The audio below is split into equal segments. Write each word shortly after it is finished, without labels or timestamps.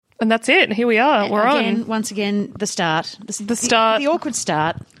And that's it. Here we are. We're on. Once again, the start. The start. The awkward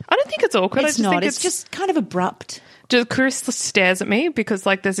start. I don't think it's awkward. It's not. It's just kind of abrupt. Chris stares at me because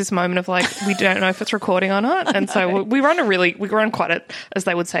like there's this moment of like we don't know if it's recording or not, and so we run quite a, as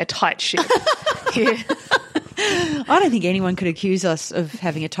they would say, a tight ship here. I don't think anyone could accuse us of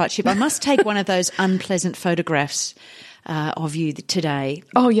having a tight ship. I must take one of those unpleasant photographs of you today.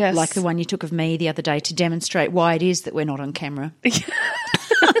 Oh yes, like the one you took of me the other day to demonstrate why it is that we're not on camera.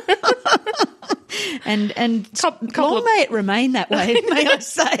 and long may it remain that way, may I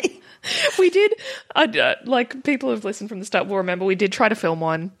say. We did, like people who've listened from the start will remember we did try to film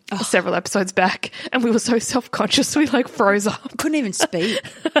one several episodes back, and we were so self-conscious we like froze up. Couldn't even speak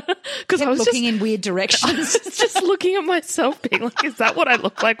because I was looking in weird directions. just looking at myself being like, is that what I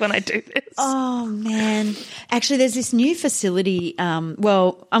look like when I do this? Oh man. Actually, there's this new facility.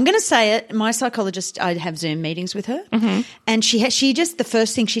 Well, I'm going to say it. My psychologist, I have Zoom meetings with her, and she just, the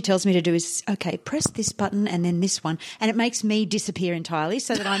first thing she tells me to do is, okay, press this button and then this one, and it makes me disappear entirely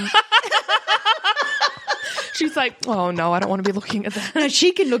so that I'm She's like, oh no, I don't want to be looking at that. No,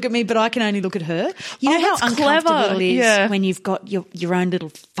 she can look at me, but I can only look at her. You know how uncomfortable it is when you've got your own little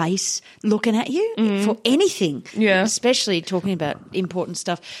face looking at you for anything, especially talking about important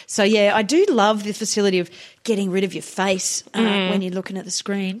stuff. So yeah, I do love the facility of getting rid of your face when you're looking at the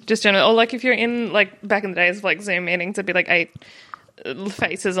screen. Just generally, or like if you're in like back in the days of like Zoom meetings, it'd be like 8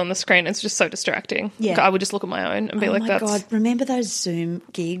 faces on the screen. It's just so distracting. Yeah, I would just look at my own and be like, "That's." Oh my god! Remember those Zoom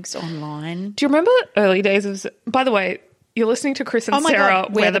gigs online? Do you remember early days of? By the way, you're listening to Chris and Sarah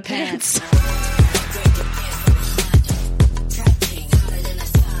wear the pants.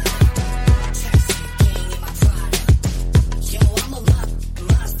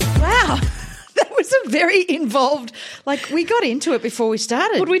 Wow, that was a very involved. Like we got into it before we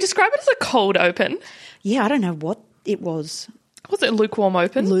started. Would we describe it as a cold open? Yeah, I don't know what it was. Was it lukewarm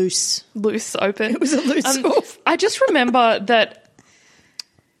open? Loose open. It was a loose I just remember that,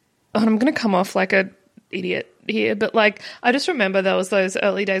 and I'm going to come off like an idiot here, but like I just remember there was those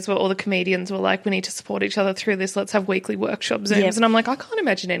early days where all the comedians were like, we need to support each other through this, let's have weekly workshop Zooms. Yep. And I'm like, I can't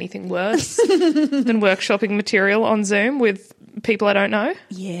imagine anything worse than workshopping material on Zoom with people I don't know.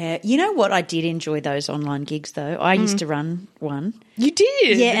 Yeah. You know what? I did enjoy those online gigs though. I used to run one. You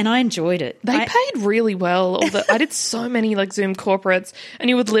did? Yeah, and I enjoyed it. They paid really well. I did so many like Zoom corporates, and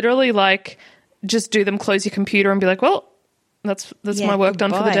you would literally like just do them, close your computer and be like, well, that's my work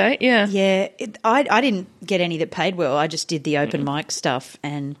done for the day. Yeah. Yeah. I didn't get any that paid well. I just did the open mic stuff,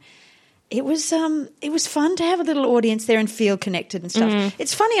 and it was fun to have a little audience there and feel connected and stuff.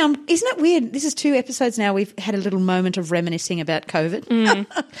 It's funny, isn't it weird? This is 2 episodes now. We've had a little moment of reminiscing about COVID.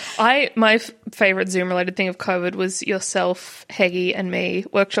 My favourite Zoom-related thing of COVID was yourself, Heggy, and me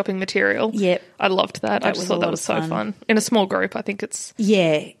workshopping material. Yep. I loved that. I just thought that was so fun. In a small group, I think it's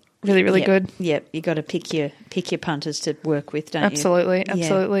really, really good. Yep. You got to pick your punters to work with, don't Absolutely. you?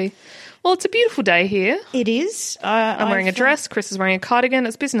 Absolutely. Well, it's a beautiful day here. It is. I'm wearing a dress. Chris is wearing a cardigan.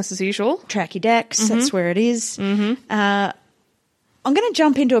 It's business as usual. Tracky Dax, that's where it is. I'm going to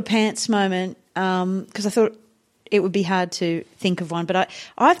jump into a pants moment because I thought it would be hard to think of one, but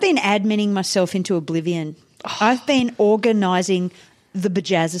I've been adminning myself into oblivion. I've been organising the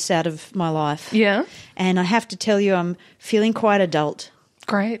bejazzes out of my life. Yeah. And I have to tell you, I'm feeling quite adult.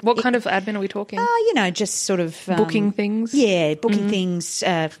 Great. What kind of admin are we talking? Just sort of... booking things? Yeah, booking things,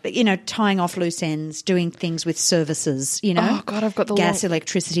 tying off loose ends, doing things with services, Oh, God, I've got the... gas,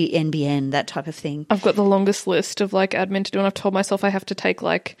 electricity, NBN, that type of thing. I've got the longest list of, like, admin to do, and I've told myself I have to take,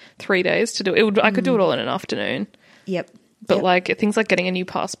 like, 3 days to do it. I could do it all in an afternoon. Yep. But, like, things like getting a new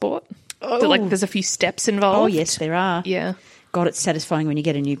passport. Oh. Like, there's a few steps involved. Oh, yes, there are. Yeah. God, it's satisfying when you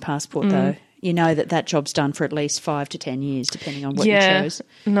get a new passport, though. You know that job's done for at least 5 to 10 years, depending on what you chose.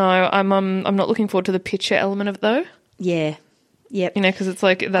 No, I'm not looking forward to the picture element of it, though. Yeah. Yep. Because it's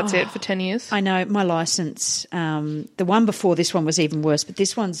like that's it for 10 years. I know. My licence, the one before this one was even worse, but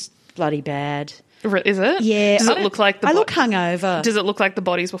this one's bloody bad. Is it? Yeah. Does it look like I look hungover. Does it look like the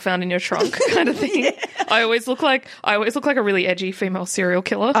bodies were found in your trunk kind of thing? Yeah. I always look like a really edgy female serial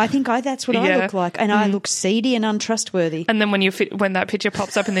killer. I think that's what I look like, and I look seedy and untrustworthy. And then when that picture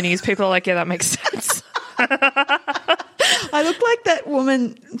pops up in the news, people are like, "Yeah, that makes sense." I look like that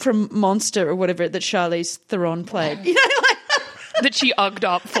woman from Monster or whatever that Charlize Theron played. That she ugged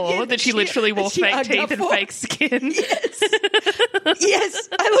up for, that she literally wore fake teeth and fake skin. Yes. Yes,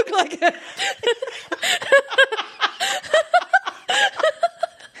 I look like her.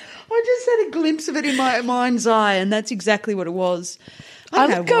 I just had a glimpse of it in my mind's eye, and that's exactly what it was. I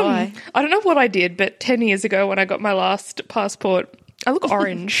don't know why. I don't know what I did, but 10 years ago when I got my last passport, I look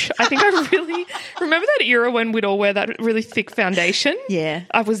orange. I think I really remember that era when we'd all wear that really thick foundation. Yeah.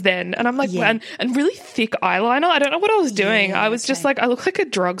 I was then. And I'm like, and really thick eyeliner. I don't know what I was doing. I was just like, I look like a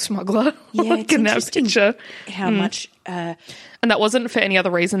drug smuggler. Yeah, like it's in that interesting picture. How much... and that wasn't for any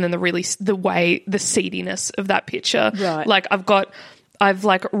other reason than the seediness of that picture. Right. Like I've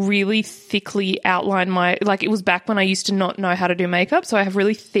like really thickly outlined it was back when I used to not know how to do makeup. So I have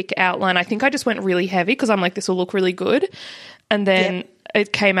really thick outline. I think I just went really heavy because I'm like, this will look really good. And then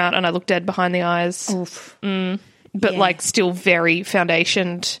it came out and I looked dead behind the eyes. Oof. But like still very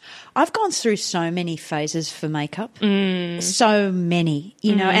foundationed. I've gone through so many phases for makeup. So many,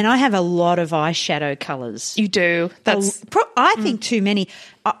 you know, and I have a lot of eyeshadow colours. You do. I think too many.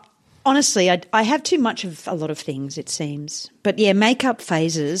 Honestly, I have too much of a lot of things, it seems. But, yeah, makeup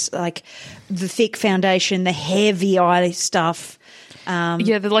phases, like the thick foundation, the heavy eye stuff.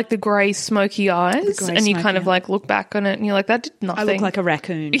 The grey smoky eyes, and you kind of like look back on it and you're like, that did nothing. I look like a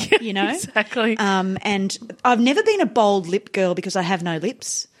raccoon, you know? Exactly. And I've never been a bold lip girl because I have no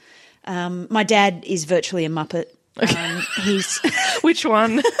lips. My dad is virtually a Muppet. He's Which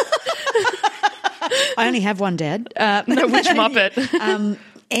one? I only have one dad. No, which Muppet?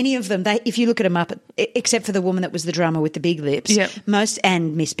 Any of them, if you look at a Muppet, except for the woman that was the drummer with the big lips,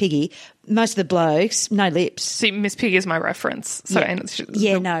 and Miss Piggy, most of the blokes, no lips. See, Miss Piggy is my reference. So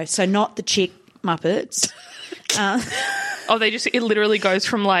so not the chick Muppets. It literally goes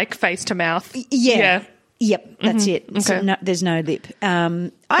from like face to mouth. Yeah. Yep, that's it. Okay. So there's no lip. I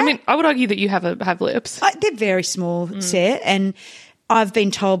mean, I would argue that you have lips. They're very small, Sarah, and I've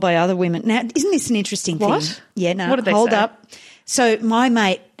been told by other women. Now, isn't this an interesting thing? What? Yeah, no, what did they hold say? up. So my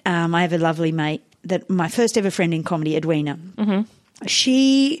mate, I have a lovely mate, that my first ever friend in comedy, Edwina,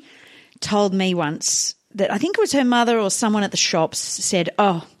 she told me once that I think it was her mother or someone at the shops said,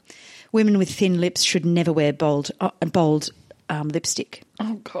 women with thin lips should never wear bold lipstick.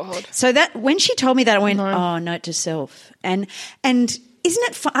 Oh, God. So that when she told me that, I went, note to self. And isn't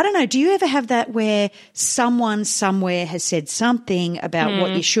it fun? I don't know, do you ever have that where someone somewhere has said something about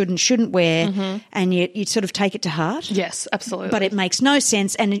what you should and shouldn't wear and you sort of take it to heart? Yes, absolutely. But it makes no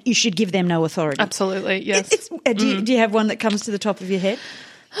sense and you should give them no authority. Absolutely, yes. Do you have one that comes to the top of your head?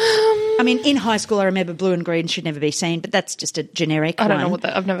 I mean, in high school I remember blue and green should never be seen, but that's just a generic one. I don't know what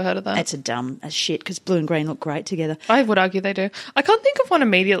that – I've never heard of that. That's a dumb as shit because blue and green look great together. I would argue they do. I can't think of one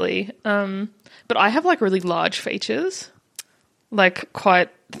immediately, but I have like really large features. Like quite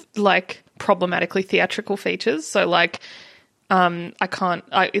like problematically theatrical features. So like I can't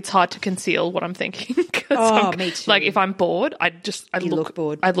it's hard to conceal what I'm thinking. Me too. Like if I'm bored, I look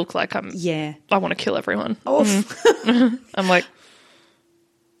bored. I look like I want to kill everyone. I'm like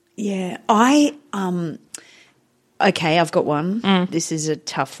okay, I've got one. This is a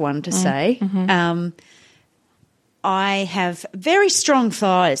tough one to say. I have very strong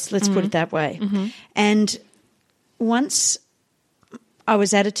thighs, let's put it that way. And once I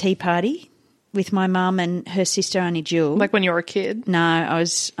was at a tea party with my mum and her sister, Auntie Jill. Like when you were a kid? No, I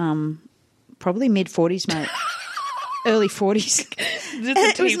was probably mid-40s, mate. Early 40s.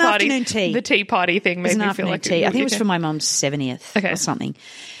 It was an afternoon tea. The tea party thing made me feel like tea. I think it was for my mum's 70th or something.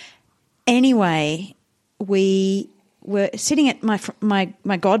 Anyway, we were sitting at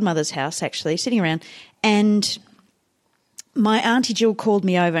my godmother's house, actually, sitting around, and my Auntie Jill called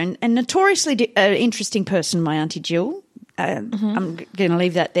me over, and notoriously interesting person, my Auntie Jill. I'm going to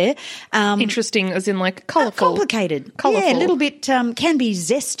leave that there. Interesting as in like colourful. Complicated. Colourful. Yeah, a little bit can be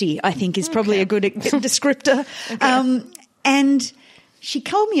zesty, I think is probably a good descriptor. And she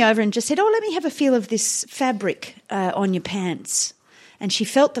called me over and just said, let me have a feel of this fabric on your pants. And she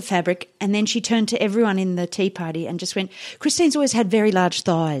felt the fabric and then she turned to everyone in the tea party and just went, Christine's always had very large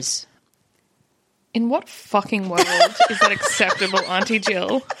thighs. In what fucking world is that acceptable, Auntie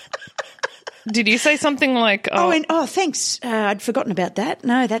Jill? Did you say something like... thanks. I'd forgotten about that.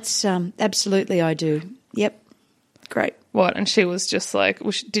 No, that's absolutely I do. Yep. Great. What? And she was just like...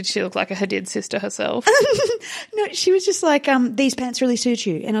 did she look like a Hadid sister herself? No, she was just like, these pants really suit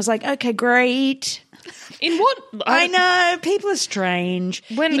you. And I was like, okay, great. In what... I know. People are strange.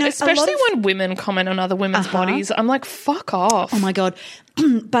 Especially when women comment on other women's bodies, I'm like, fuck off. Oh, my God.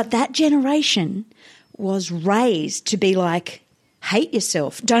 But that generation was raised to be like... hate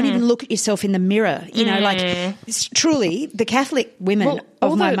yourself. Don't even look at yourself in the mirror. You know, like it's truly the Catholic women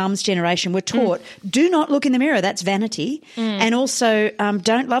of my mum's generation were taught, do not look in the mirror. That's vanity. And also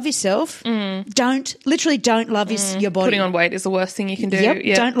don't love yourself. Don't love your body. Putting on weight is the worst thing you can do.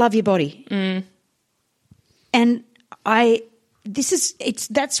 Yep. Don't love your body. And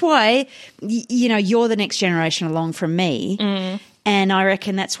that's why, you're the next generation along from me. And I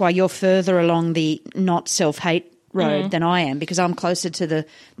reckon that's why you're further along the not self-hate road than I am because I'm closer to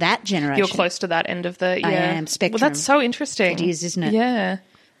that generation. You're close to that end of the I am spectrum. Well, that's so interesting. It is, isn't it? Yeah.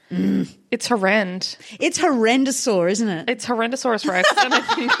 It's horrend. It's horrendosaur, isn't it? It's Horrendosaurus Rex, and I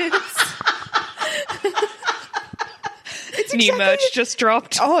think it's new merch just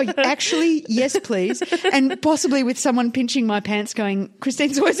dropped. Oh, actually, yes, please. And possibly with someone pinching my pants going,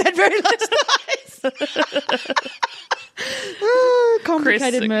 Christine's always had very large thighs.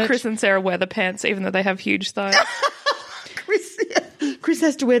 Complicated merch. Chris and Sarah wear the pants even though they have huge thighs. Chris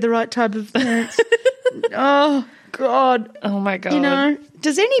has to wear the right type of pants. Oh, God. Oh, my God. You know,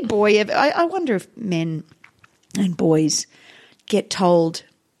 does any boy ever... I wonder if men and boys get told,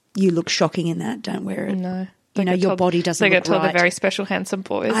 you look shocking in that, don't wear it. No. You know, your body doesn't look right. They get told they're very special, handsome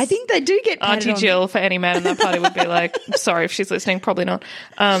boys. I think they do get patted Auntie Jill, for any man in that party, would be like, sorry if she's listening, probably not.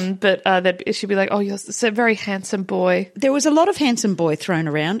 But she'd be like, oh, you're a very handsome boy. There was a lot of handsome boy thrown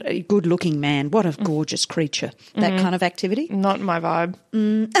around. A good-looking man. What a gorgeous creature. That kind of activity. Not my vibe.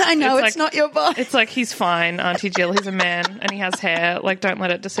 I know, it's not your vibe. It's like, he's fine, Auntie Jill. He's a man and he has hair. Like, don't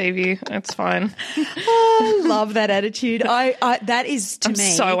let it deceive you. It's fine. Oh, I love that attitude. That is, to I'm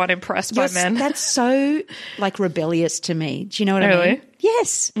me... so unimpressed by men. That's so, like, rebellious to me. Do you know what I Really? mean?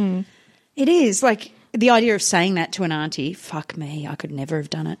 Yes. It is. Like, the idea of saying that to an auntie, fuck me, I could never have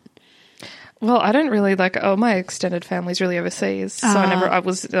done it. Well, I don't really my extended family's really overseas, so I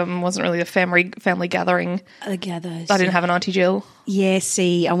wasn't really a family gathering. The gathers. I didn't have an Auntie Jill. Yeah,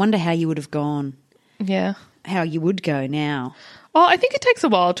 see, I wonder how you would have gone. Yeah. How you would go now. Oh, I think it takes a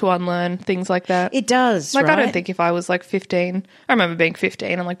while to unlearn things like that. It does, Like, right? I don't think if I was, like, 15... I remember being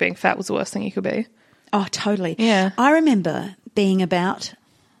 15 and, like, being fat was the worst thing you could be. Oh, totally. Yeah. I remember being about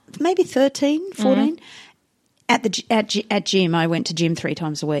maybe 13, 14. At gym, I went to gym 3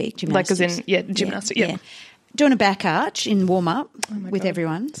 times a week. Gymnastics. Like, as in, gymnastics, yeah. Doing a back arch in warm-up with God.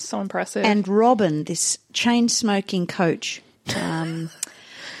 everyone. So impressive. And Robin, this chain-smoking coach...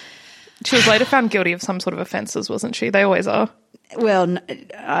 she was later found guilty of some sort of offences, wasn't she? They always are. Well,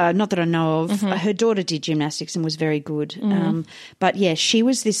 not that I know of. Her daughter did gymnastics and was very good. But, yeah, she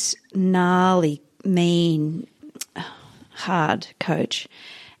was this gnarly, mean, hard coach.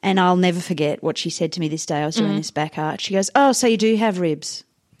 And I'll never forget what she said to me this day. I was doing this back arch. She goes, oh, so you do have ribs.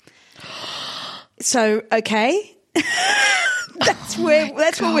 So, okay. That's what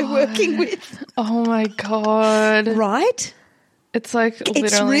we're working with. Oh, my God. Right? It's like literally...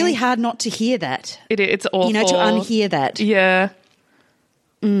 It's really hard not to hear that. It's awful. You know, to unhear that. Yeah.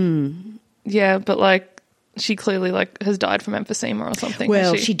 Yeah, but, like, she clearly, like, has died from emphysema or something.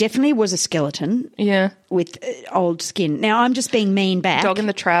 Well, she definitely was a skeleton. Yeah. With old skin. Now, I'm just being mean back. Dog in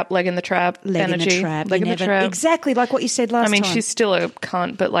the trap, leg in the trap, leg energy. in the trap. Leg in the trap. Exactly like what you said last time. I mean, she's still a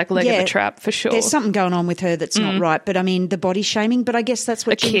cunt, but, like, leg in the trap for sure. There's something going on with her that's not right. But, I mean, the body shaming, but I guess that's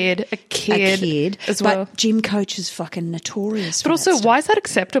what... A kid as well. But gym coach is fucking notorious for But also, that why is that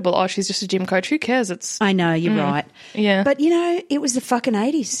acceptable? Oh, she's just a gym coach. Who cares? I know, you're right. Yeah. But, you know, it was the fucking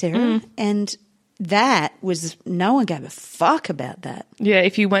 80s, Sarah. And... that was, no one gave a fuck about that. Yeah,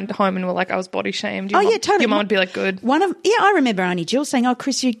 if you went home and were like, I was body shamed. Yeah, totally. Your mum would be like, good. I remember Auntie Jill saying, oh,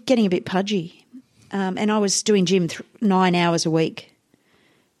 Chris, you're getting a bit pudgy. And I was doing gym 9 hours a week.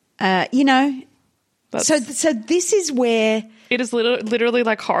 You know, so this is where... It has literally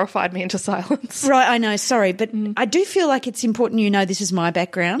like horrified me into silence. Right, I know, sorry. But I do feel like it's important, you know, this is my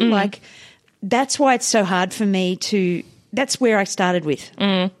background. Like, that's why it's so hard for me to... That's where I started with.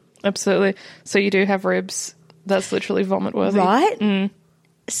 Absolutely. So you do have ribs. That's literally vomit worthy. Right?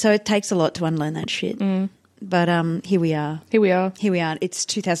 So it takes a lot to unlearn that shit. But here we are. Here we are. It's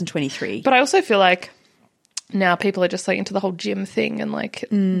 2023. But I also feel like now people are just like into the whole gym thing and like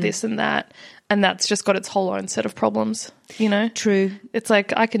this and that. And that's just got its whole own set of problems, you know? True. It's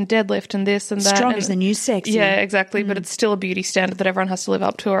like I can deadlift and this and that. Strong is the new sexy. Yeah, exactly. But it's still a beauty standard that everyone has to live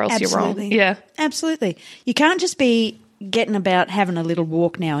up to or else you're wrong. Yeah. Absolutely. You can't just be... getting about having a little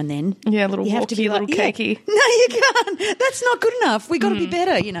walk now and then. Yeah, a little walky, have to be like, little cakey. Yeah. No, you can't. That's not good enough. We got to be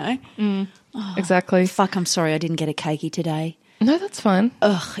better, you know. Oh, exactly. Fuck, I'm sorry I didn't get a cakey today. No, that's fine.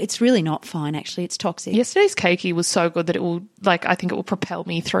 Ugh, it's really not fine, actually. It's toxic. Yesterday's cakey was so good that it will, like, I think it will propel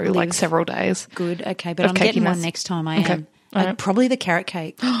me through, like, several days. Good, okay. But I'm getting one next time I am. Right. Probably the carrot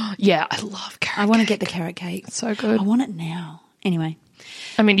cake. Yeah, I love carrot cake. I want to get the carrot cake. It's so good. I want it now. Anyway.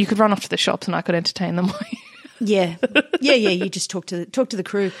 I mean, you could run off to the shops and I could entertain them. Yeah. You just talk to the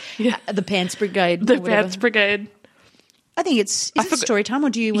crew. Yeah. The Pants Brigade. The Pants Brigade. I think is it story time or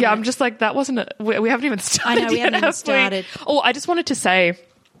do you? I'm just like that wasn't. We haven't even started. I know we haven't even started. Oh, I just wanted to say,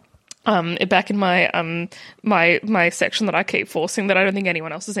 back in my my section that I keep forcing that I don't think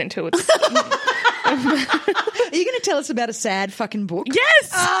anyone else is into. It's. Are you going to tell us about a sad fucking book?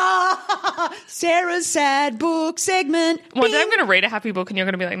 Yes. Sarah's sad book segment. One day I'm going to read a happy book and you're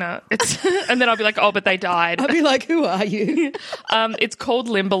going to be like, no. It's and then I'll be like, oh, but they died. I'll be like, who are you? It's called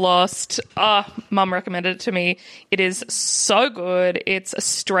Limberlost. Mum recommended it to me. It is so good. It's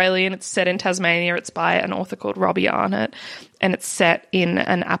Australian. It's set in Tasmania. It's by an author called Robbie Arnott. And it's set in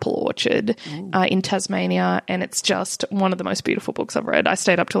an apple orchard in Tasmania. And it's just one of the most beautiful books I've read. I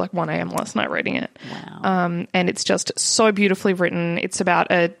stayed up till like 1 a.m. last night reading it. Wow. And it's just so beautifully written. It's about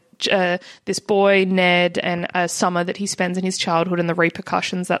this boy, Ned, and a summer that he spends in his childhood and the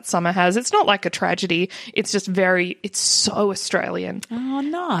repercussions that summer has. It's not like a tragedy. It's just it's so Australian. Oh,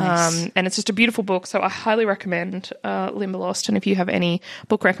 nice. And it's just a beautiful book. So I highly recommend Limberlost. And if you have any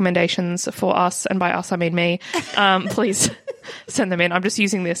book recommendations for us, and by us I mean me, please send them in. I'm just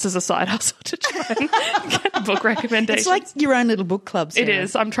using this as a side hustle to try and get book recommendations. It's like your own little book club, Sarah. It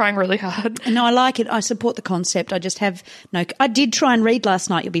is. I'm trying really hard. No, I like it. I support the concept. I just have no... I did try and read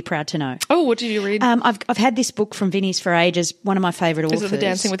last night, you'll be proud to know. Oh, what did you read? I've had this book from Vinnie's for ages, one of my favourite authors. Is it the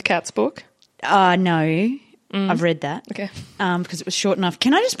Dancing with Cats book? No. I've read that. Okay. Because it was short enough.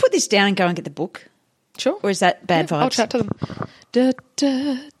 Can I just put this down and go and get the book? Sure. Or is that bad vibes? I'll chat to them. Da,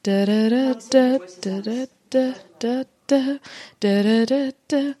 da, da, da, da, da, da, da, da, da, da, da,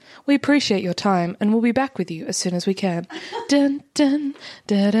 da. We appreciate your time and we'll be back with you as soon as we can. Dun, dun,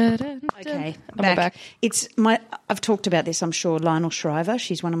 da, da, da, okay, back. It's I've talked about this, I'm sure. Lionel Shriver,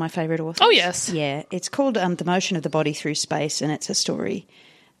 she's one of my favourite authors. Oh, yes. Yeah, it's called The Motion of the Body Through Space, and it's a story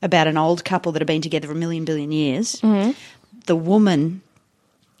about an old couple that have been together a billion years. Mm-hmm. The woman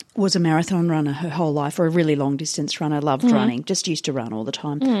was a marathon runner her whole life, or a really long-distance runner, loved running, just used to run all the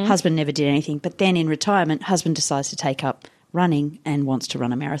time. Husband never did anything. But then in retirement, husband decides to take up running and wants to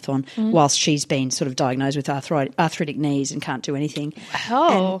run a marathon whilst she's been sort of diagnosed with arthritic knees and can't do anything.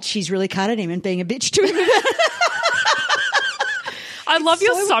 Wow. And she's really cut at him and being a bitch to him about it. I love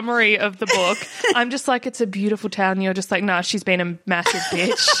your summary of the book. I'm just like, it's a beautiful town. You're just like, nah, she's been a massive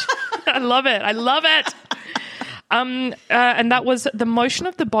bitch. I love it. I love it. And that was The Motion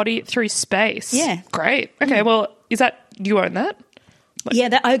of the Body Through Space. Yeah. Great. Okay, well, you own that?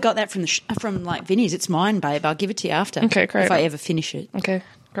 Yeah, I got that from like Vinnie's. It's mine, babe. I'll give it to you after. Okay, great. If I ever finish it. Okay,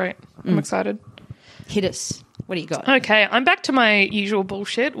 great. I'm excited. Hit us. What do you got? Okay, I'm back to my usual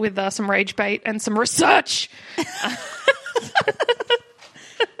bullshit with some rage bait and some research.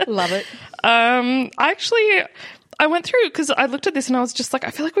 Love it. I went through, because I looked at this and I was just like,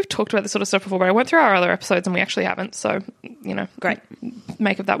 I feel like we've talked about this sort of stuff before, but I went through our other episodes and we actually haven't. So, great.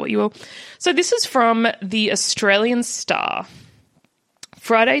 Make of that what you will. So this is from the Australian Star.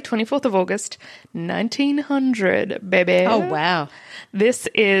 Friday, 24th of August, 1900, baby. Oh, wow. This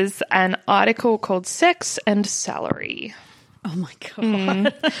is an article called Sex and Salary. Oh, my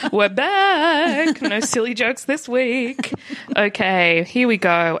God. We're back. No silly jokes this week. Okay, here we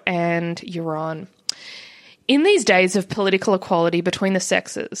go, and you're on. In these days of political equality between the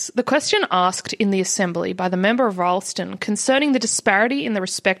sexes, the question asked in the Assembly by the member of Ralston concerning the disparity in the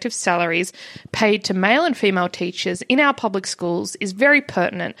respective salaries paid to male and female teachers in our public schools is very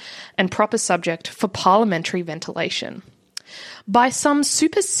pertinent and proper subject for parliamentary ventilation. By some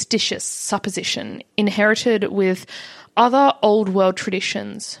superstitious supposition inherited with other old world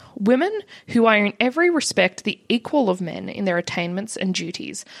traditions, women, who are in every respect the equal of men in their attainments and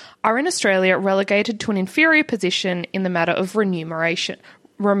duties, are in Australia relegated to an inferior position in the matter of remuneration.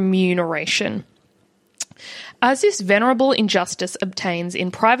 As this venerable injustice obtains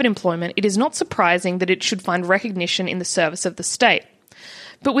in private employment, it is not surprising that it should find recognition in the service of the state.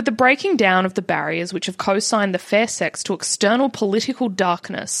 But with the breaking down of the barriers which have co-signed the fair sex to external political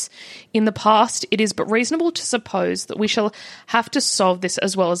darkness in the past, it is but reasonable to suppose that we shall have to solve this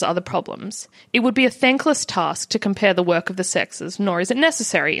as well as other problems. It would be a thankless task to compare the work of the sexes, nor is it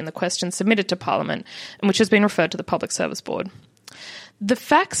necessary in the question submitted to Parliament and which has been referred to the Public Service Board. The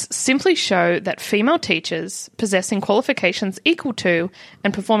facts simply show that female teachers possessing qualifications equal to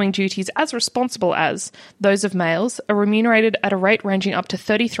and performing duties as responsible as those of males are remunerated at a rate ranging up to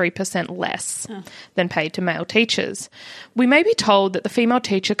 33% less than paid to male teachers. We may be told that the female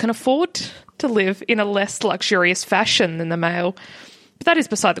teacher can afford to live in a less luxurious fashion than the male, but that is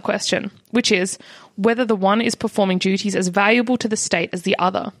beside the question, which is whether the one is performing duties as valuable to the state as the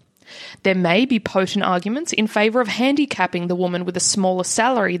other. There may be potent arguments in favour of handicapping the woman with a smaller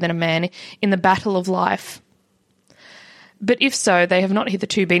salary than a man in the battle of life. But if so, they have not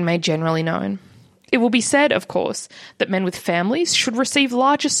hitherto been made generally known. It will be said, of course, that men with families should receive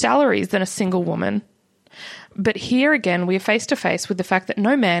larger salaries than a single woman. But here again we are face to face with the fact that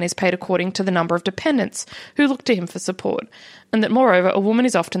no man is paid according to the number of dependents who look to him for support, and that moreover a woman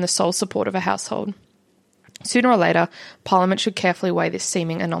is often the sole support of a household. Sooner or later, Parliament should carefully weigh this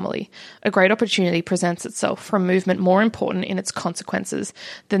seeming anomaly. A great opportunity presents itself for a movement more important in its consequences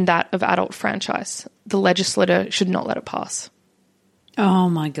than that of adult franchise. The legislature should not let it pass. Oh,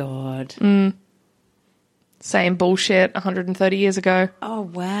 my God. Same bullshit 130 years ago. Oh,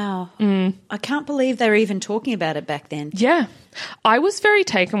 wow. I can't believe they were even talking about it back then. Yeah. I was very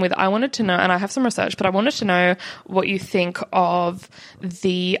taken with, I wanted to know, and I have some research, but I wanted to know what you think of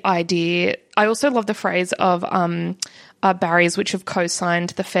the idea. I also love the phrase of barriers which have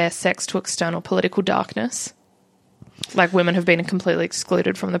co-signed the fair sex to external political darkness. Like women have been completely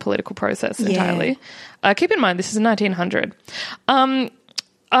excluded from the political process entirely. Keep in mind, this is 1900. The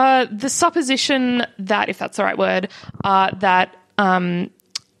supposition that, if that's the right word, that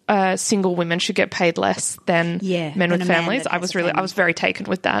single women should get paid less than men with families. I was very taken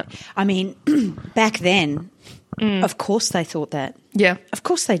with that. I mean, back then, of course they thought that. Yeah. Of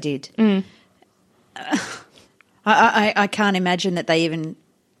course they did. I can't imagine that they even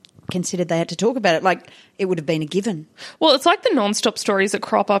considered they had to talk about it. Like, it would have been a given. Well, it's like the non-stop stories that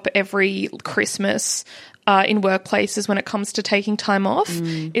crop up every Christmas in workplaces when it comes to taking time off.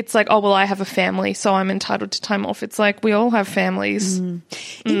 It's like, oh, well, I have a family, so I'm entitled to time off. It's like we all have families.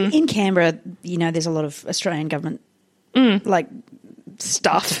 In Canberra, you know, there's a lot of Australian government like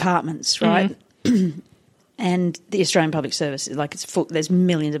stuff departments, right? And the Australian Public Service, like it's full, there's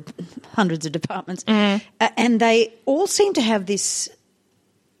hundreds of departments, and they all seem to have this,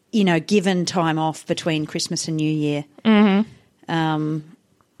 you know, given time off between Christmas and New Year, and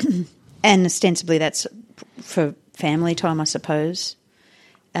ostensibly that's for family time, I suppose.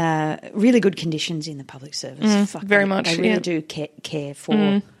 Really good conditions in the public service. Very much. They really do care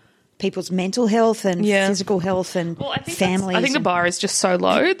for people's mental health and physical health and families. I think the bar is just so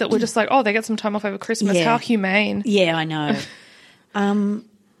low that we're just like, oh, they get some time off over Christmas. How humane. Yeah, I know.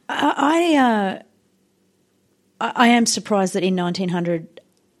 I am surprised that in 1900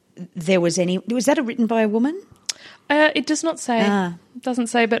 there was any. Was that written by a woman? It does not say. It doesn't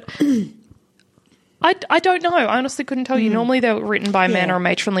say, but I don't know. I honestly couldn't tell you. Normally they were written by a man or a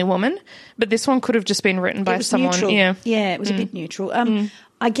matronly woman, but this one could have just been written by someone. Neutral. Yeah, it was a bit neutral.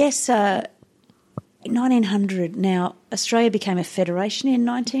 I guess in 1900 now, Australia became a federation in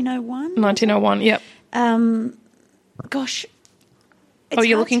 1901. 1901, yep. Gosh. Oh,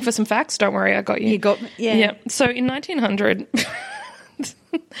 you're looking for some facts? Don't worry, I got you. You got me, yeah. So in 1900...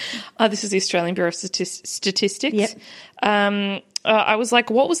 this is the Australian Bureau of Statistics. Yep. I was like,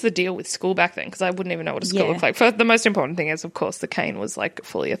 what was the deal with school back then? Because I wouldn't even know what a school looked like. First, the most important thing is, of course, the cane was like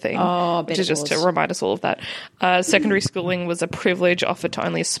fully a thing. Oh, which is just to remind us all of that. Secondary schooling was a privilege offered to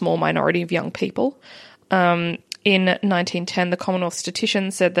only a small minority of young people. In 1910, the Commonwealth statistician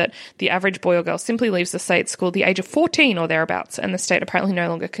said that the average boy or girl simply leaves the state school at the age of 14 or thereabouts, and the state apparently no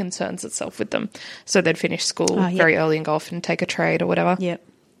longer concerns itself with them. So they'd finish school very early and go off and take a trade or whatever. Yep.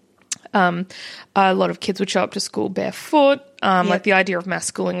 A lot of kids would show up to school barefoot. Like the idea of mass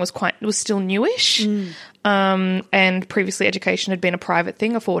schooling was still newish. And previously education had been a private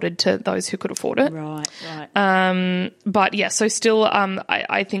thing afforded to those who could afford it. Right. But yeah, so still,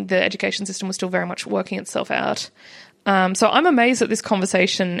 I think the education system was still very much working itself out. So I'm amazed that this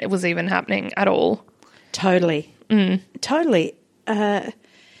conversation was even happening at all. Totally. Totally.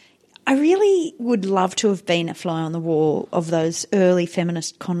 I really would love to have been a fly on the wall of those early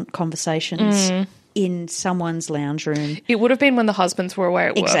feminist conversations in someone's lounge room. It would have been when the husbands were away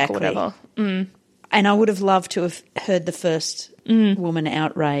at work or whatever. And I would have loved to have heard the first woman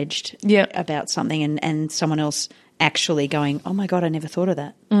outraged about something and someone else actually going, oh, my God, I never thought of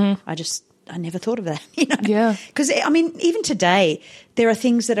that. I never thought of that. You know? Yeah. Because, I mean, even today, there are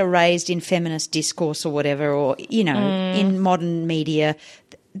things that are raised in feminist discourse or whatever, or, you know, in modern media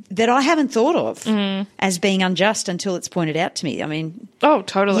that I haven't thought of as being unjust until it's pointed out to me. I mean... Oh,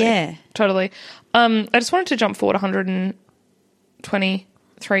 totally. Yeah. Totally. I just wanted to jump forward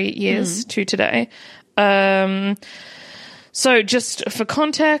 123 years to today. So just for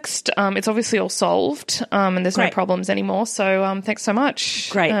context, it's obviously all solved and there's no problems anymore. So thanks so much.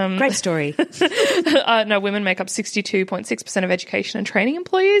 Great story. No, women make up 62.6% of education and training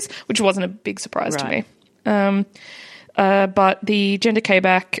employees, which wasn't a big surprise to me. But the gender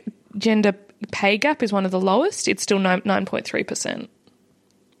pay gap is one of the lowest. It's still 9.3%.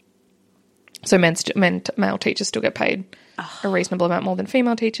 So male teachers still get paid a reasonable amount more than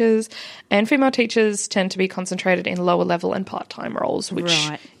female teachers, and female teachers tend to be concentrated in lower level and part-time roles, which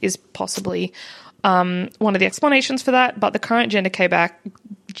is possibly one of the explanations for that. But the current gender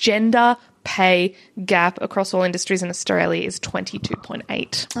pay gap across all industries in Australia is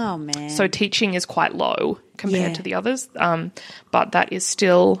 22.8. Oh, man. So teaching is quite low compared to the others, but that is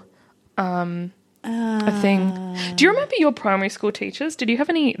still a thing. Do you remember your primary school teachers? Did you have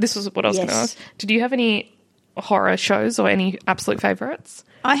any? This was what I was going to ask. Did you have any horror shows or any absolute favourites?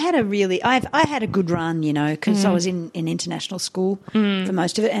 I had a good run, because I was in international school for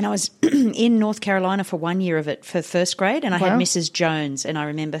most of it, and I was in North Carolina for 1 year of it for first grade, and I had Mrs. Jones, and I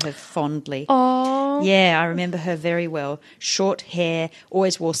remember her fondly. Oh, yeah, I remember her very well. Short hair,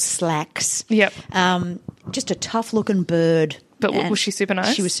 always wore slacks. Yep. Just a tough-looking bird. But was she super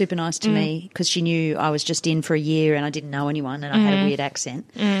nice? She was super nice to me because she knew I was just in for a year and I didn't know anyone and I had a weird accent.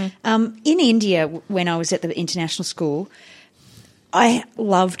 In India, when I was at the international school, I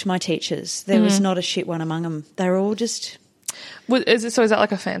loved my teachers. There was not a shit one among them. They were all just... Is that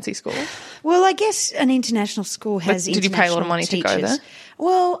like a fancy school? Well, I guess an international school has Did you pay a lot of money teachers. To go there?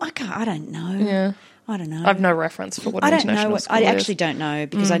 Well, I don't know. Yeah. I don't know. I have no reference for what an international school is. I actually don't know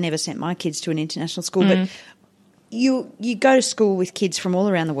because I never sent my kids to an international school, but... You go to school with kids from all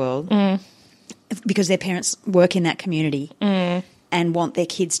around the world because their parents work in that community and want their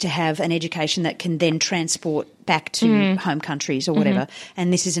kids to have an education that can then transport back to home countries or whatever.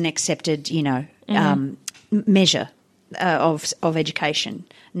 And this is an accepted, measure of education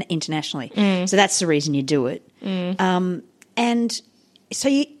internationally. So that's the reason you do it. And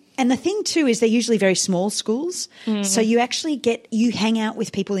so and the thing too is they're usually very small schools, so you actually you hang out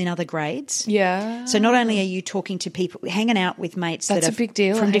with people in other grades. Yeah. So not only are you talking to people, hanging out with mates That's that a big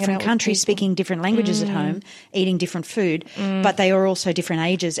deal, from different countries, speaking different languages at home, eating different food, but they are also different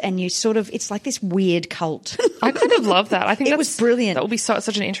ages, and you it's like this weird cult. I kind of love that. I think it was brilliant. That would be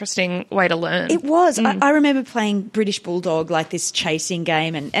such an interesting way to learn. It was. I remember playing British Bulldog, like this chasing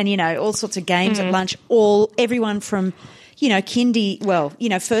game, and all sorts of games at lunch. Everyone from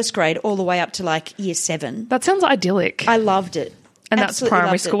first grade all the way up to like year 7. That sounds idyllic. I loved it. And that's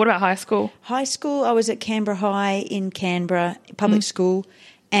primary school. What about high school? High school, I was at Canberra High in Canberra, public school,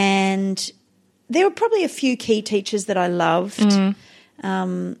 and there were probably a few key teachers that I loved.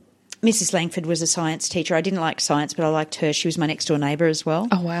 Mrs. Langford was a science teacher. I didn't like science, but I liked her. She was my next door neighbour as well.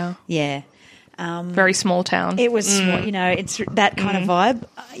 Oh, wow. Yeah. Very small town. It was small, it's that kind of vibe.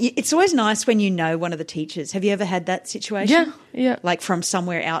 It's always nice when you know one of the teachers. Have you ever had that situation? Yeah. Like from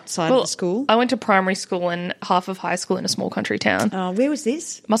somewhere outside of the school? I went to primary school and half of high school in a small country town. Where was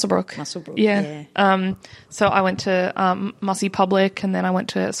this? Musselbrook. Yeah. So I went to Mussey Public, and then I went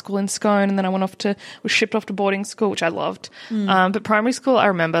to school in Scone, and then I was shipped off to boarding school, which I loved. But primary school, I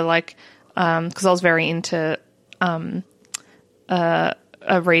remember because I was very into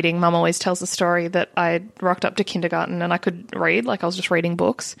reading. Mum always tells the story that I rocked up to kindergarten and I could read, like I was just reading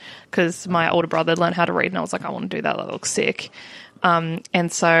books because my older brother learned how to read and I was like, I want to do that. That looks sick.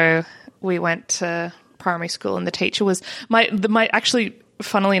 And so we went to primary school and the teacher was actually,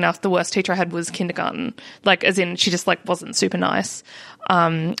 funnily enough, the worst teacher I had was kindergarten. Like, as in, she just wasn't super nice.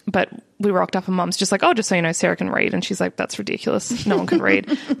 But we rocked up and Mum's just like, oh, just so you know, Sarah can read. And she's like, that's ridiculous. No one can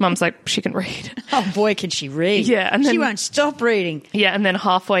read. Mum's like, she can read. Oh boy, can she read. Yeah. And then, she won't stop reading. Yeah. And then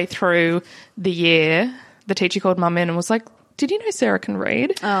halfway through the year, the teacher called Mum in and was like, did you know Sarah can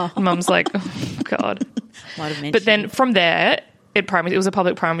read? Oh. And Mum's like, oh God. Might have mentioned. But then from there, it was a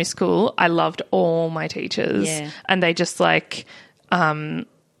public primary school. I loved all my teachers. Yeah. And they just they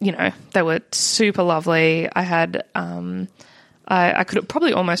were super lovely. I had, I could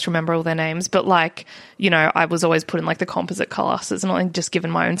probably almost remember all their names, but I was always put in the composite classes and just given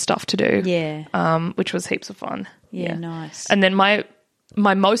my own stuff to do. Yeah. Which was heaps of fun. Yeah, nice. And then my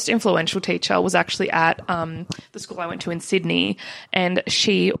most influential teacher was actually at the school I went to in Sydney, and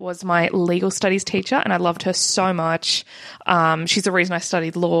she was my legal studies teacher, and I loved her so much. She's the reason I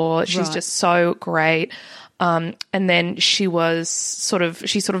studied law. She's just so great. And then she sort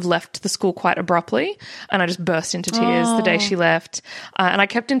of left the school quite abruptly, and I just burst into tears the day she left. And I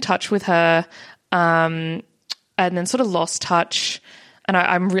kept in touch with her, and then sort of lost touch. And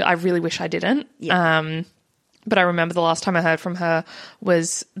I really wish I didn't. Yeah. But I remember the last time I heard from her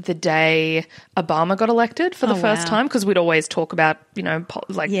was the day Obama got elected for the first time, because we'd always talk about,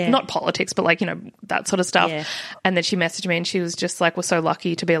 not politics, but that sort of stuff. Yeah. And then she messaged me and she was just like, we're so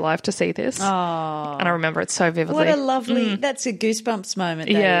lucky to be alive to see this. Oh. And I remember it so vividly. What a lovely, that's a goosebumps moment.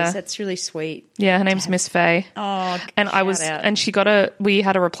 That's really sweet. Yeah, her name's Miss Faye. Oh, and we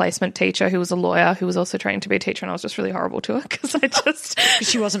had a replacement teacher who was a lawyer who was also trained to be a teacher, and I was just really horrible to her because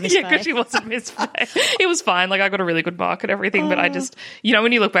she wasn't Miss Faye. Yeah, because she wasn't Miss Faye. It was fine. I got a really good mark at everything, but I just,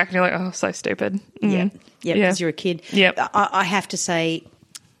 when you look back and you're like, oh, so stupid. Yeah, because you're a kid. Yeah. I have to say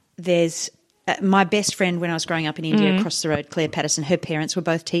there's my best friend when I was growing up in India, across the road, Claire Patterson, her parents were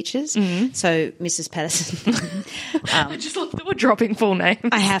both teachers. So Mrs. Patterson. I just love that we're dropping full names.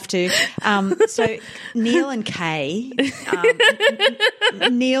 I have to. So Neil and Kay.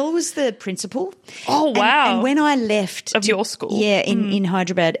 Neil was the principal. Oh, wow. And when I left. Of your school. Yeah, in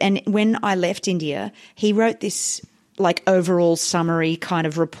Hyderabad. And when I left India, he wrote this like overall summary kind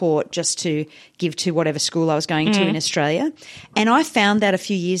of report just to give to whatever school I was going to in Australia. And I found that a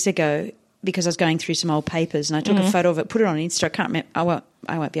few years ago because I was going through some old papers and I took a photo of it, put it on Insta. I can't remember.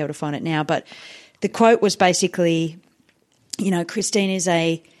 I won't be able to find it now. But the quote was basically, you know, Christine is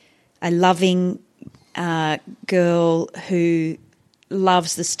a loving girl who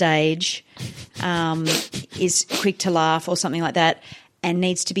loves the stage, is quick to laugh or something like that, and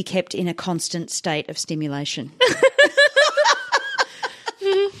needs to be kept in a constant state of stimulation.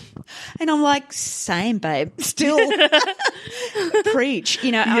 And I'm like, same, babe. Still preach.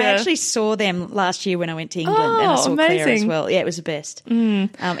 You know, I actually saw them last year when I went to England and I saw Claire as well. Yeah, it was the best.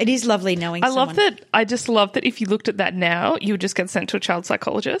 It is lovely knowing someone. I just love that if you looked at that now, you would just get sent to a child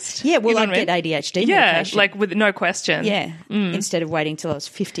psychologist. Yeah, well, I'd get ADHD medication. like with no question. Yeah, instead of waiting till I was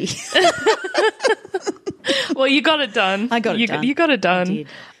 50. Well, you got it done. I got it done. You got it done.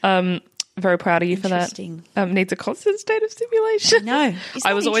 I did. Very proud of you for that. Needs a constant state of stimulation. No,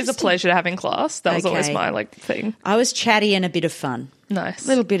 I was always a pleasure to have in class. That was always my thing. I was chatty and a bit of fun. Nice. A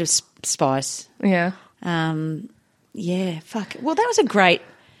little bit of spice. Yeah. Yeah, fuck. Well, that was a great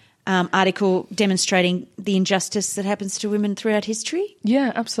article demonstrating the injustice that happens to women throughout history.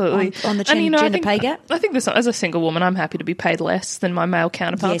 Yeah, absolutely. On the gender pay gap. I think as a single woman, I'm happy to be paid less than my male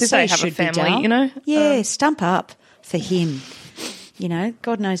counterparts if they have a family, you know? Yeah, stump up for him. You know,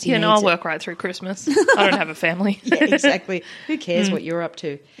 God knows he needs I'll work right through Christmas. I don't have a family. Yeah, exactly. Who cares what you're up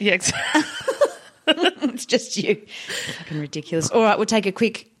to? Yeah, exactly. It's just you. Fucking ridiculous. All right, we'll take a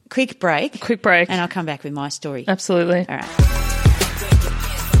quick break. Quick break. And I'll come back with my story. Absolutely. All right.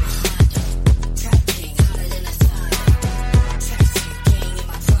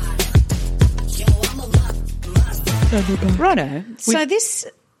 Righto. So this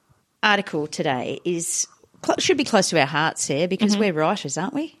article today should be close to our hearts here because we're writers,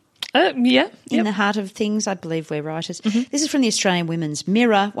 aren't we? Yeah. In the heart of things, I believe we're writers. This is from the Australian Women's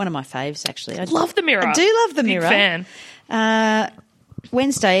Mirror, one of my faves, actually. I love the Mirror. I do love the Mirror. Big fan.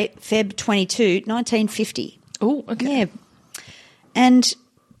 Wednesday, Feb 22, 1950. Oh, okay. Yeah. And,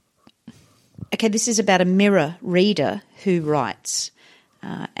 okay, this is about a Mirror reader who writes.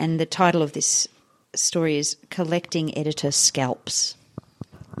 And the title of this story is Collecting Editor Scalps.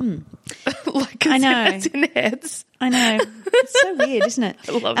 Like I know. Heads in heads. I know. It's so weird, isn't it?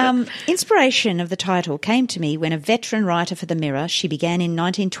 I love it. Inspiration of the title came to me when a veteran writer for The Mirror, she began in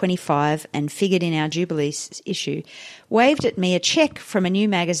 1925 and figured in our Jubilee issue, waved at me a cheque from a new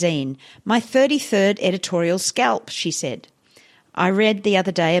magazine. My 33rd editorial scalp, she said. I read the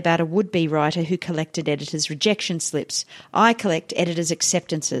other day about a would-be writer who collected editors' rejection slips. I collect editors'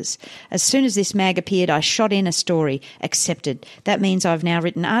 acceptances. As soon as this mag appeared, I shot in a story, accepted. That means I've now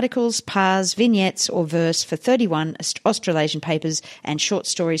written articles, pars, vignettes or verse for 31 Australasian papers and short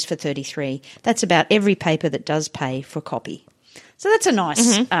stories for 33. That's about every paper that does pay for copy. So that's a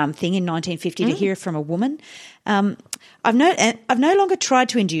nice thing in 1950 to hear from a woman. I've no longer tried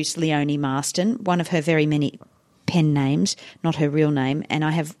to induce Leonie Marston, one of her very many pen names, not her real name, and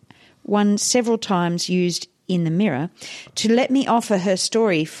I have one several times used in The Mirror, to let me offer her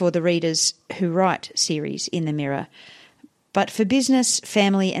story for the Readers Who Write series in The Mirror. But for business,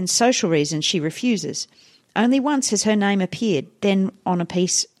 family and social reasons she refuses. Only once has her name appeared, then on a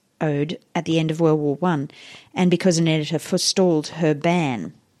peace ode at the end of World War I, and because an editor forestalled her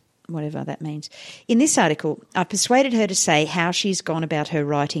ban, whatever that means. In this article, I persuaded her to say how she's gone about her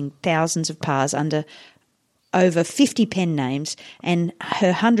writing thousands of pars under over 50 pen names and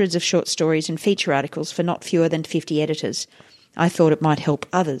her hundreds of short stories and feature articles for not fewer than 50 editors. I thought it might help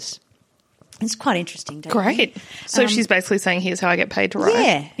others. It's quite interesting, don't you? Great. So she's basically saying, here's how I get paid to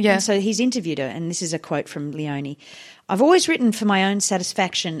write. Yeah. And so he's interviewed her, and this is a quote from Leonie. I've always written for my own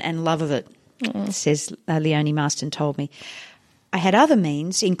satisfaction and love of it, says Leonie Marston told me. I had other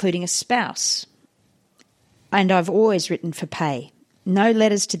means, including a spouse, and I've always written for pay. No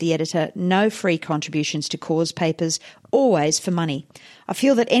letters to the editor, no free contributions to cause papers, always for money. I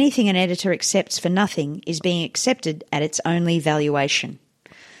feel that anything an editor accepts for nothing is being accepted at its only valuation.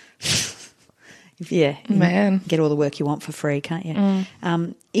 Yeah. Man. Get all the work you want for free, can't you?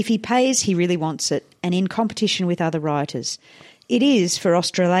 If he pays, he really wants it, and in competition with other writers. It is, for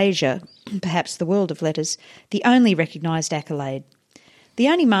Australasia, perhaps the world of letters, the only recognised accolade.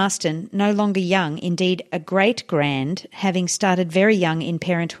 Leonie Marston, no longer young, indeed a great-grand, having started very young in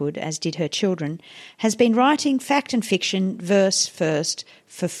parenthood, as did her children, has been writing fact and fiction verse first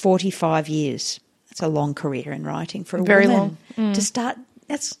for 45 years. That's a long career in writing for a very woman. Long. To start.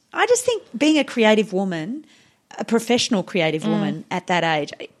 I just think being a creative woman, a professional creative woman at that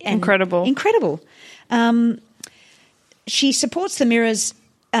age. Incredible. She supports the Mirror's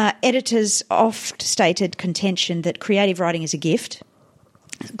editor's oft-stated contention that creative writing is a gift.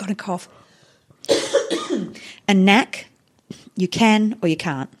 I've got a cough. A knack, you can or you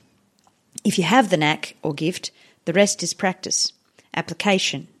can't. If you have the knack or gift, the rest is practice,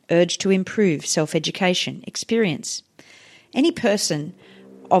 application, urge to improve, self-education, experience. Any person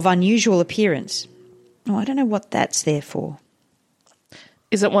of unusual appearance. Oh, I don't know what that's there for.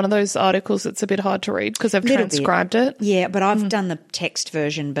 Is it one of those articles that's a bit hard to read because they've transcribed it? Yeah, but I've done the text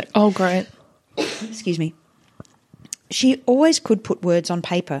version. But oh, great. Excuse me. She always could put words on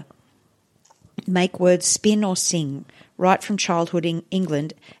paper, make words spin or sing, right from childhood in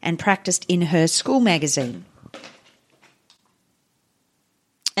England, and practised in her school magazine.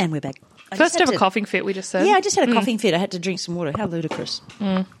 And we're back. First ever coughing fit, we just said. Yeah, I just had a coughing fit. I had to drink some water. How ludicrous.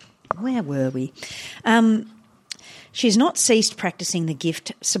 Where were we? She's not ceased practising the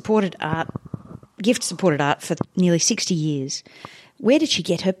gift-supported art for nearly 60 years. Where did she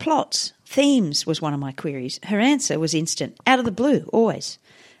get her plots? Themes was one of my queries. Her answer was instant, out of the blue, always.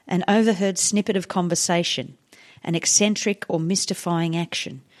 An overheard snippet of conversation, an eccentric or mystifying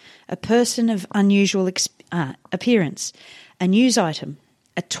action, a person of unusual appearance, a news item,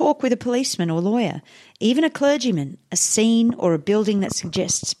 a talk with a policeman or lawyer, even a clergyman, a scene or a building that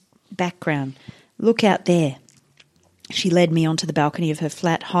suggests background. Look out there. She led me onto the balcony of her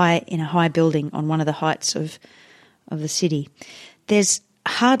flat in a high building on one of the heights of the city. There's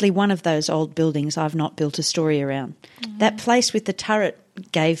hardly one of those old buildings I've not built a story around. That place with the turret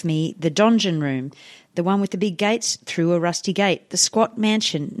gave me the donjon room, the one with the big gates through a rusty gate, the squat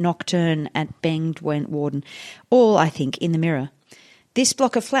mansion nocturne at Banged Warden, all, I think, in the Mirror. This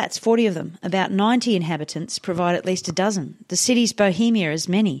block of flats, 40 of them, about 90 inhabitants, provide at least a dozen. The city's bohemia as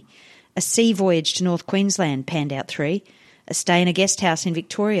many. A sea voyage to North Queensland panned out 3. A stay in a guest house in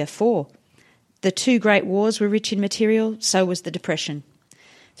Victoria, 4. The 2 Great Wars were rich in material, so was the Depression.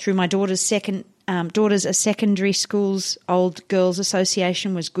 Through my daughter's a secondary school's old girls'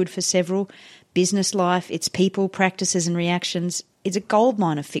 association was good for several. Business life, its people, practices and reactions, is a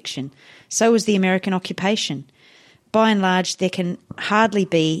goldmine of fiction. So was the American occupation. By and large, there can hardly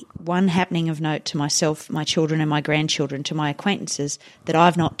be one happening of note to myself, my children and my grandchildren, to my acquaintances, that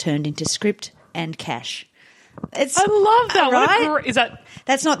I've not turned into script and cash. I love that. Right?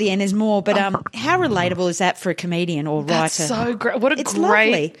 That's not the end. There's more. But how relatable is that for a comedian or writer? That's so great. What a great,